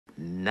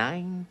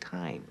9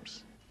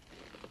 times.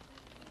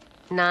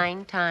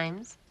 9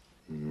 times?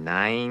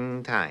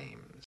 9 times.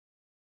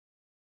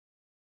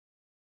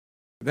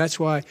 That's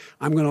why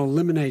I'm going to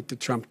eliminate the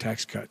Trump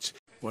tax cuts.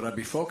 What I'd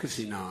be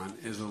focusing on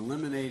is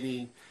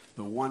eliminating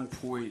the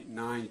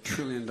 $1.9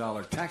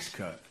 trillion tax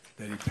cut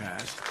that he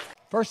passed.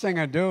 First thing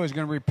I do is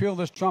going to repeal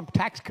this Trump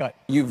tax cut.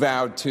 You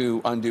vowed to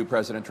undo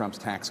President Trump's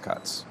tax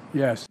cuts.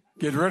 Yes.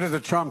 Get rid of the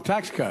Trump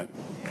tax cut.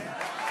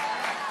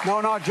 No,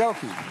 not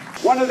joking.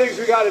 One of the things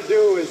we got to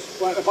do is,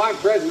 well, if I'm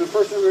president, the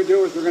first thing we're going to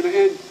do is we're going to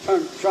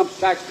end Trump's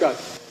tax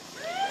cuts.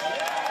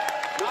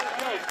 Not a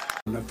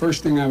joke. The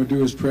first thing I would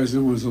do as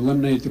president was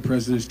eliminate the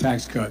president's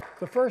tax cut.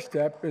 The first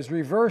step is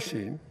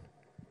reversing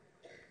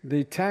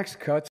the tax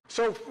cuts.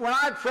 So when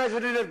I'm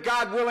president, if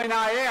God willing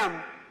I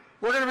am,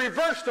 we're going to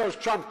reverse those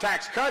Trump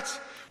tax cuts.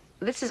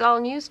 This is all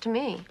news to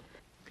me.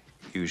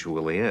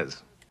 Usually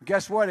is.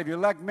 Guess what? If you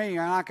elect me,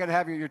 you're not going to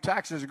have your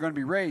taxes are going to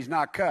be raised,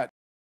 not cut.